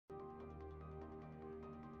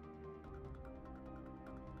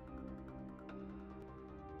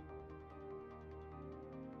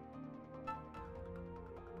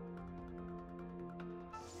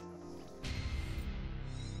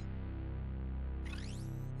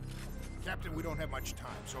Captain, we don't have much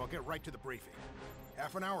time, so I'll get right to the briefing.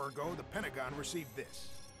 Half an hour ago, the Pentagon received this.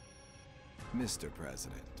 Mr.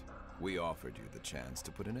 President, we offered you the chance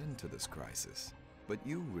to put an end to this crisis, but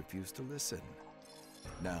you refused to listen.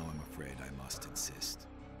 Now I'm afraid I must insist.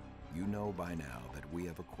 You know by now that we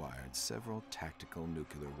have acquired several tactical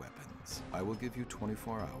nuclear weapons. I will give you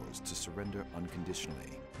 24 hours to surrender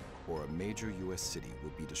unconditionally, or a major U.S. city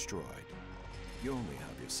will be destroyed. You only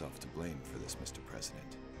have yourself to blame for this, Mr.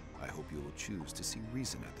 President. I hope you will choose to see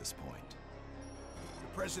reason at this point.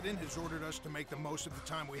 The President has ordered us to make the most of the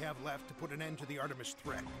time we have left to put an end to the Artemis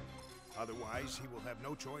threat. Otherwise, he will have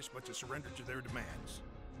no choice but to surrender to their demands.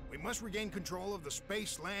 We must regain control of the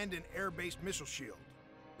space, land, and air-based missile shield.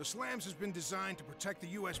 The SLAMS has been designed to protect the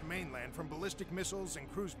U.S. mainland from ballistic missiles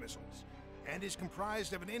and cruise missiles, and is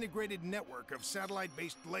comprised of an integrated network of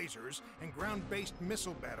satellite-based lasers and ground-based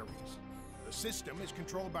missile batteries. The system is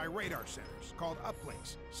controlled by radar centers, called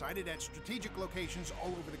uplinks, sited at strategic locations all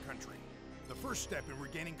over the country. The first step in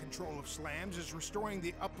regaining control of SLAMS is restoring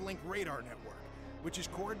the uplink radar network, which is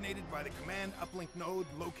coordinated by the command uplink node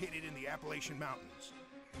located in the Appalachian Mountains.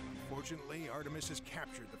 Unfortunately, Artemis has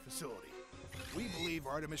captured the facility. We believe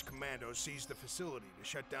Artemis Commandos seized the facility to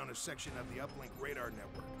shut down a section of the uplink radar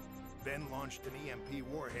network, then launched an EMP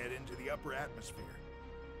warhead into the upper atmosphere.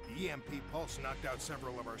 The EMP pulse knocked out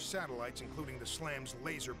several of our satellites, including the SLAM's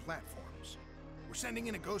laser platforms. We're sending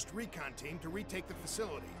in a Ghost recon team to retake the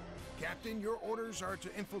facility. Captain, your orders are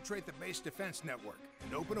to infiltrate the base defense network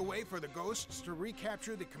and open a way for the Ghosts to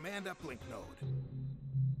recapture the command uplink node.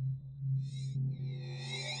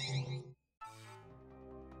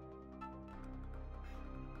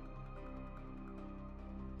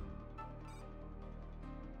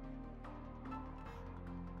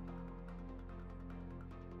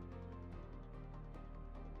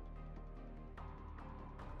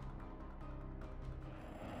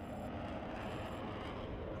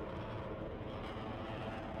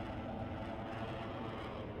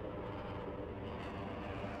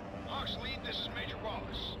 HAWX lead, this is Major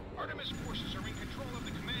Wallace. Artemis forces are in control of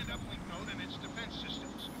the command uplink node and its defense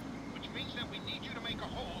systems, which means that we need you to make a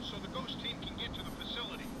hole so the Ghost team can get to the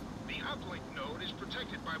facility. The uplink node is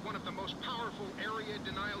protected by one of the most powerful area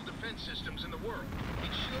denial defense systems in the world.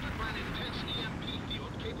 It's shielded by an intense EMP field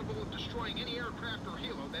capable of destroying any aircraft or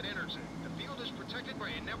helo that enters it. The field is protected by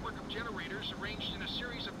a network of generators arranged in a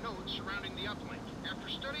series of nodes surrounding the uplink. After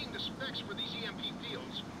studying the specs for these EMP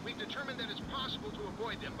fields, we've determined that it's possible to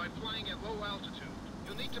avoid them by flying at low altitude.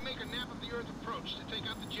 You'll need to make a nap of the Earth approach to take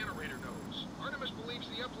out the generator nodes. Artemis believes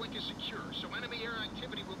the uplink is secure, so enemy air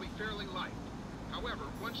activity will be fairly light. However,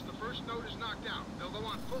 once the first node is knocked out, they'll go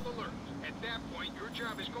on full alert. At that point, your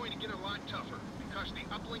job is going to get a lot tougher, because the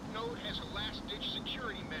uplink node has a last-ditch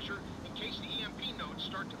security measure in case the EMP nodes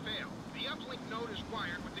start to fail. The uplink node is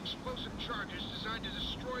wired with explosive charges designed to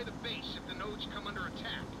destroy the base if the nodes come under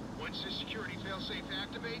attack. Once this security failsafe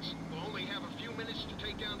activates, we'll only have a few minutes to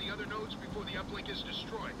take down the other nodes before the uplink is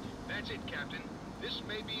destroyed. That's it, Captain. This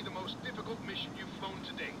may be the most difficult mission you've flown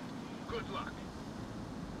to date. Good luck.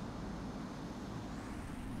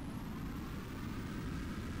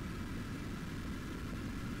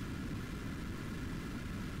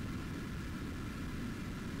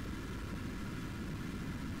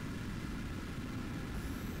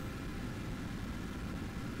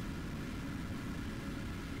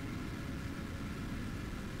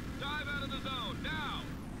 Dive out of the zone, now!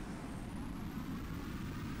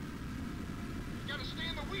 You gotta stay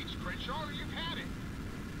in the weeds, Crenshaw, or you've had it.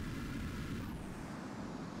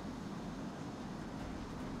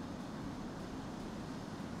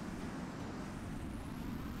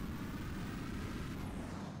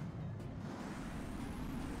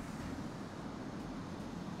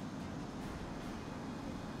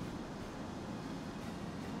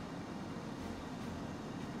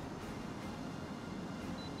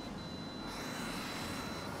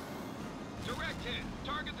 Direct hit.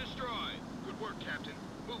 Target destroyed. Good work, Captain.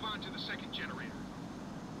 Move on to the second generator.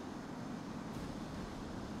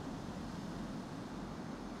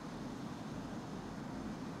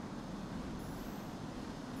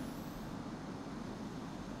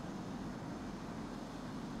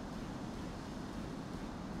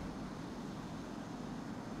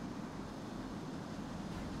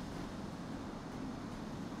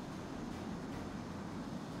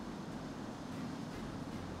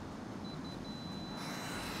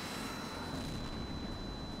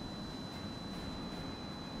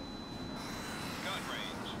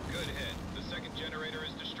 Good hit. The second generator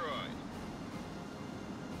is destroyed.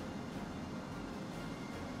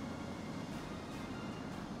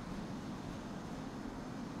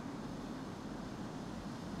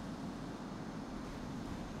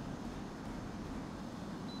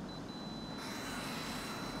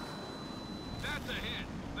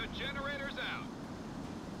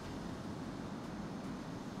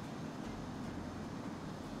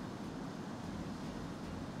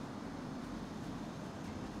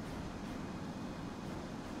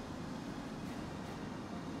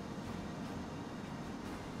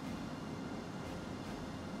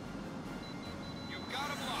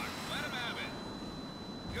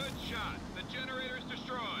 generators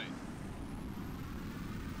destroyed.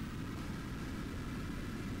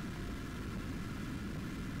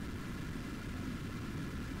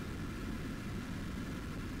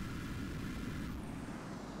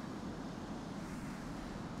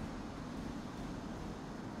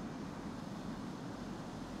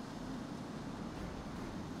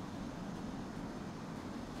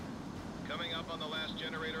 Coming up on the last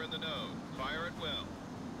generator in the node. Fire at will.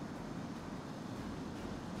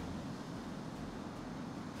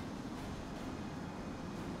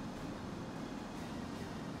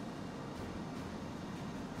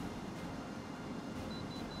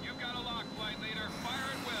 You've got a lock, flight leader. Fire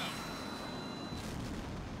at will.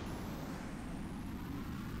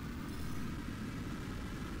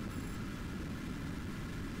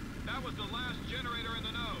 That was the last generator in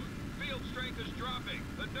the node. Field strength is dropping.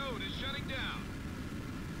 The node is shutting down.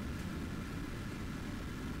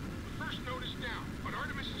 The first node is down, but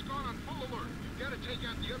Artemis has gone on full alert. You've got to take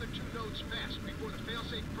out the other two nodes fast before the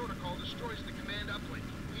failsafe protocol destroys the command uplink.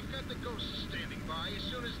 We've got the ghosts standing by as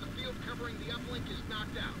soon as the field covering the uplink is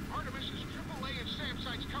knocked out. Artemis is AAA and SAM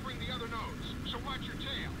sites covering the other nodes, so watch your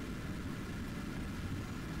tail.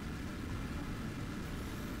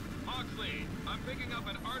 Hawksley, I'm picking up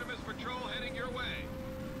an Artemis patrol heading your way.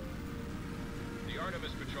 The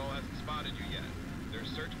Artemis patrol hasn't spotted you yet. Their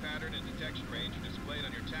search pattern and detection range are displayed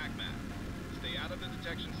on your TAC map. Stay out of the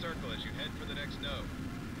detection circle as you head for the next node.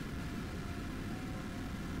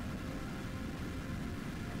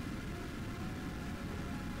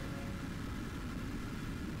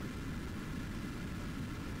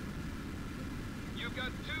 You've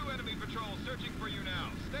got 2 enemy patrols searching for you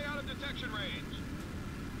now. Stay out of detection range.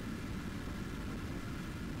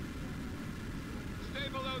 Stay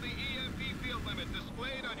below the EMP field limit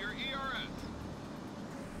displayed on your ERS.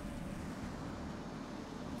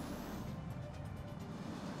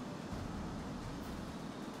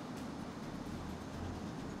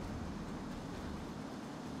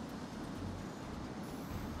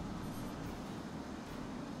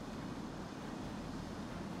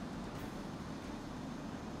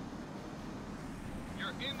 You're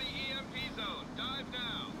in the EMP zone. Dive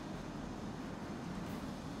now.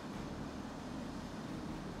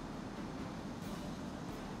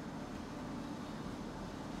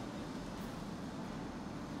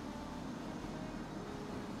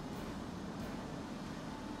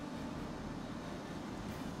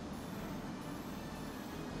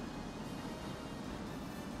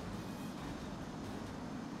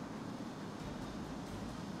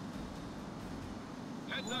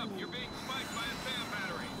 Heads up, you're being spiked by a SAM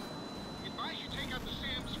battery. Advise you take out the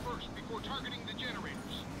SAMs first before targeting the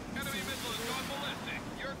generators. Enemy missile has gone ballistic.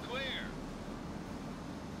 You're clear.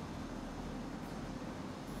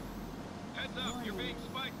 Heads up, you're being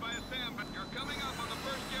spiked by a SAM, but you're coming up on the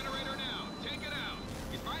first generator now. Take it out.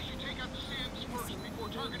 Advise you take out the SAMs first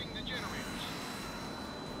before targeting the generators.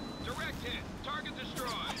 Direct hit. Target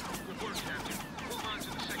destroyed. Good work, Captain. Move on to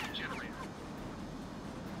the second generator.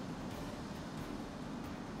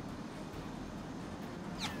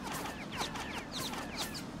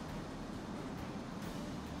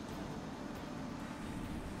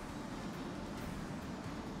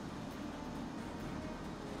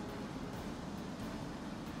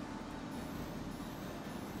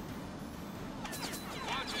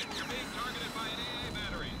 Watch it. You're being targeted by an AA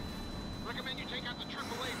battery. Recommend you take out the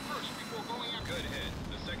AAA first before going after... Good hit.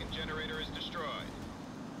 The second generator is destroyed.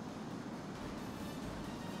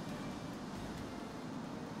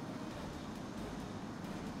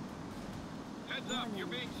 Heads up, you're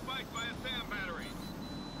being spiked by a SAM battery.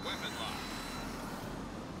 Weapon lock.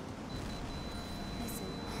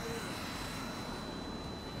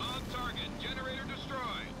 On target. Generator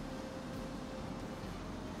destroyed.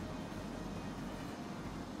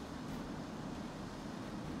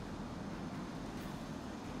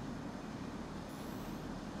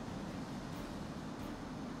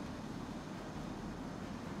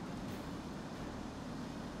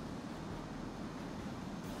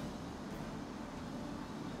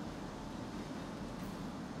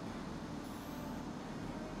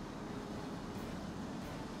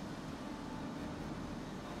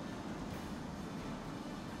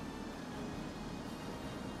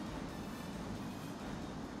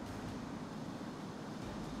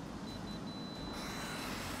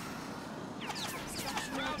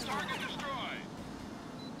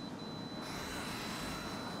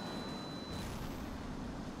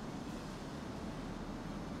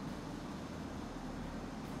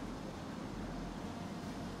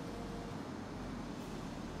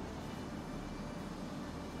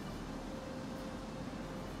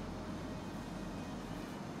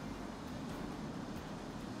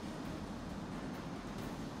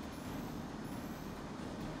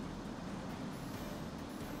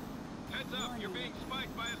 Heads up, you're being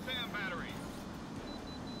spiked by a SAM battery.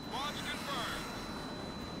 Launch confirmed.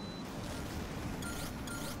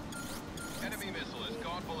 Enemy missile has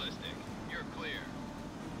gone ballistic. You're clear.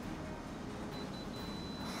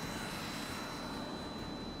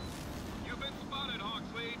 You've been spotted,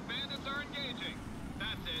 HAWX lead. Bandits are engaging.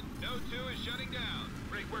 That's it. Node 2 is shutting down.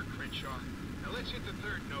 Great work, Crenshaw. Now let's hit the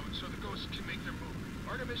third node so the ghosts can make their move.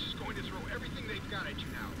 Artemis is going to throw everything they've got at you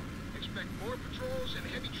now. Expect more patrols and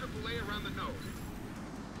heavy AAA around the node.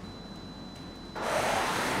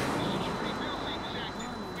 Security building is active.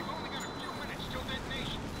 We've only got a few minutes till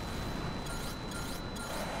detonation.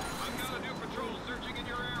 I've got a new patrol searching in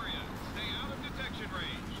your area. Stay out of detection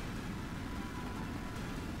range.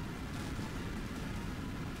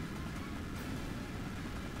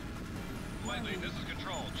 Flight lead, this is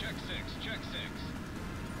control. Check 6, check 6.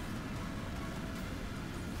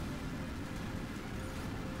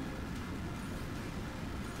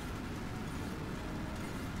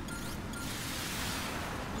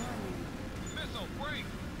 Missile, break!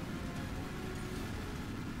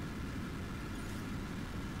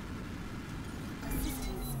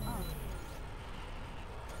 Assistance on.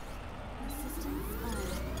 Assistance on.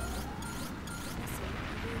 Missile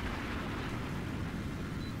available.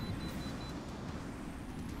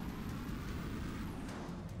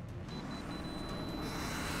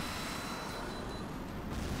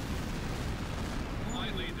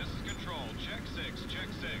 Flight lead, this is control. Check 6, check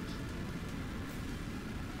 6.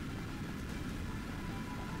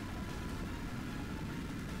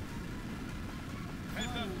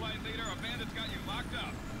 Heads up, flight leader. A bandit's got you locked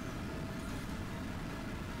up.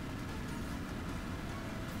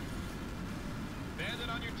 Bandit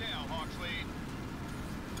on your tail, HAWX lead.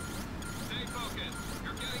 Stay focused.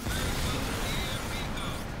 You're getting very close to the EMP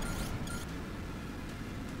zone.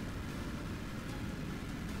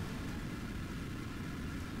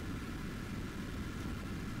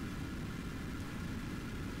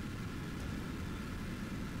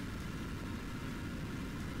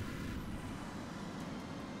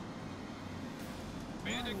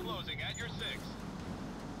 Bandit closing at your 6.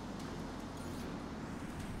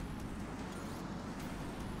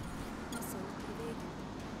 Missile evaded.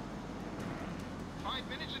 5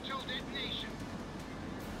 minutes until detonation.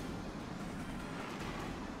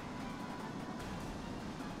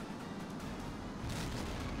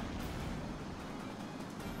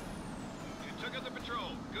 You took out the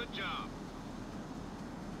patrol. Good job.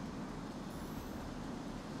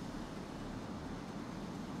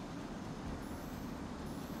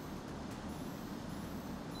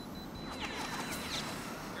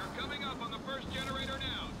 You're coming up on the first generator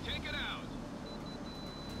now. Take it out.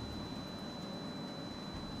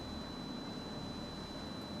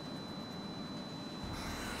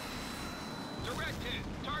 Direct hit.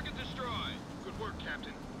 Target destroyed. Good work,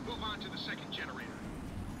 Captain. Move on to the second generator.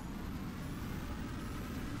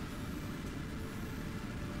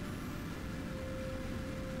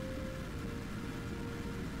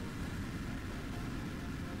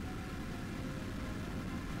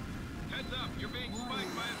 Heads up, you're being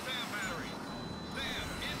spiked by a SAM battery. SAM,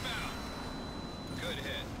 inbound. Good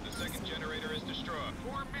hit. The second generator is destroyed.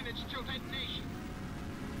 4 minutes till detonation.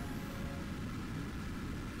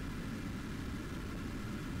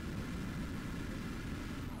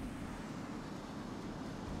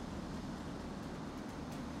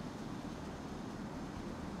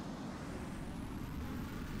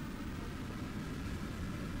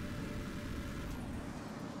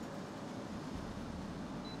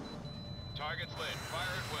 Target's lit. Fire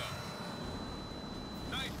at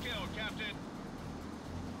will. Nice kill, Captain.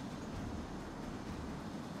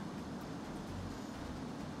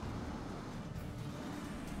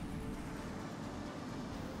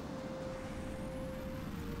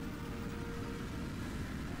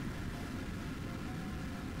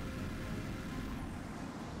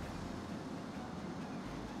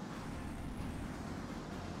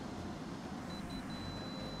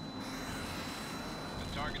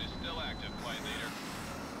 The target is still active, flight leader.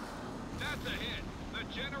 That's a hit. The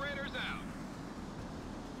generator's out.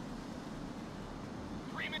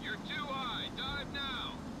 3 minutes. You're too high. Dive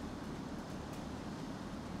now.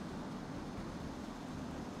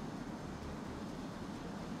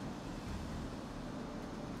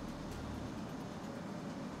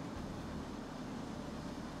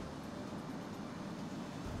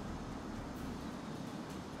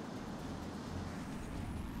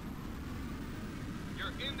 You're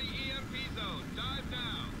in the EMP zone. Dive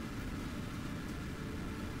now.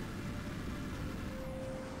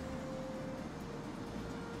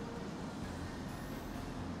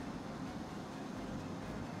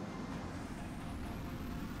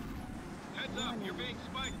 Heads Heads up, you're being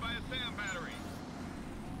spiked by a SAM battery.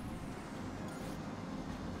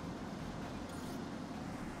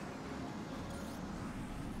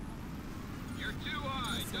 You're too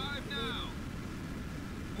high. Dive now.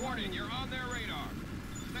 Warning, you're on their radar.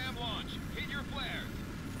 SAM launch. Hit your flares.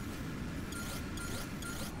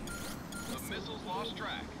 The missiles lost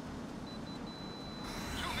track.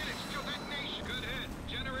 2 minutes till detonation. Good hit.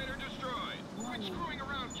 Generator destroyed. Quit screwing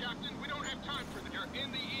around, Captain. We don't have time for the... You're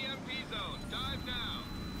in the EMP zone. Dive now.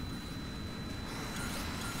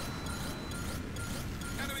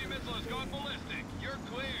 Enemy missile has gone ballistic. You're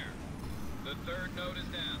clear. The third node is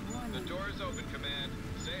down. The door is open, Command.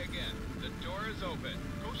 Say again. The door is open.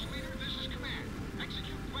 Ghost Leader, this is Command.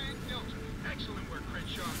 Execute Plan Delta. Excellent work,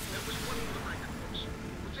 Crenshaw. That was one for the record books.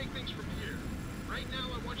 We'll take things from here. Right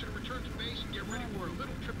now, I want you to return to base and get ready for a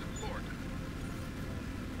little trip to Florida.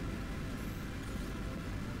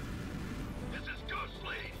 This is Ghost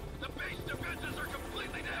Lead. The base defenses are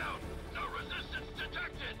completely down. No resistance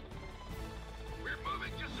detected. We're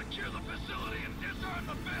moving to secure the facility and disarm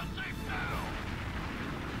the failsafe now.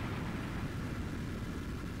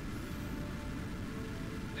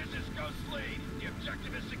 This is Ghost Lead. The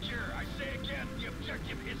objective is secure. I say again, the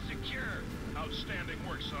objective is secure. Outstanding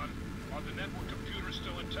work, son. Are the network computers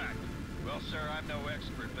still intact? Well, sir, I'm no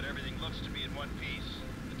expert, but everything looks to be in one piece.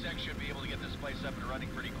 The tech should be able to get this place up and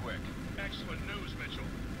running pretty quick. Excellent news, Mitchell.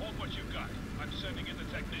 Hold what you've got. I'm sending in the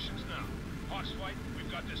technicians now. Hawks Flight,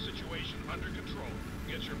 we've got this situation under control.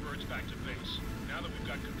 Get your birds back to base. Now that we've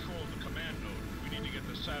got control of the command node, we need to get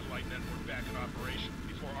the satellite network back in operation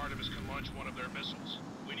before Artemis can launch one of their missiles.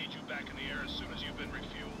 We need you back in the area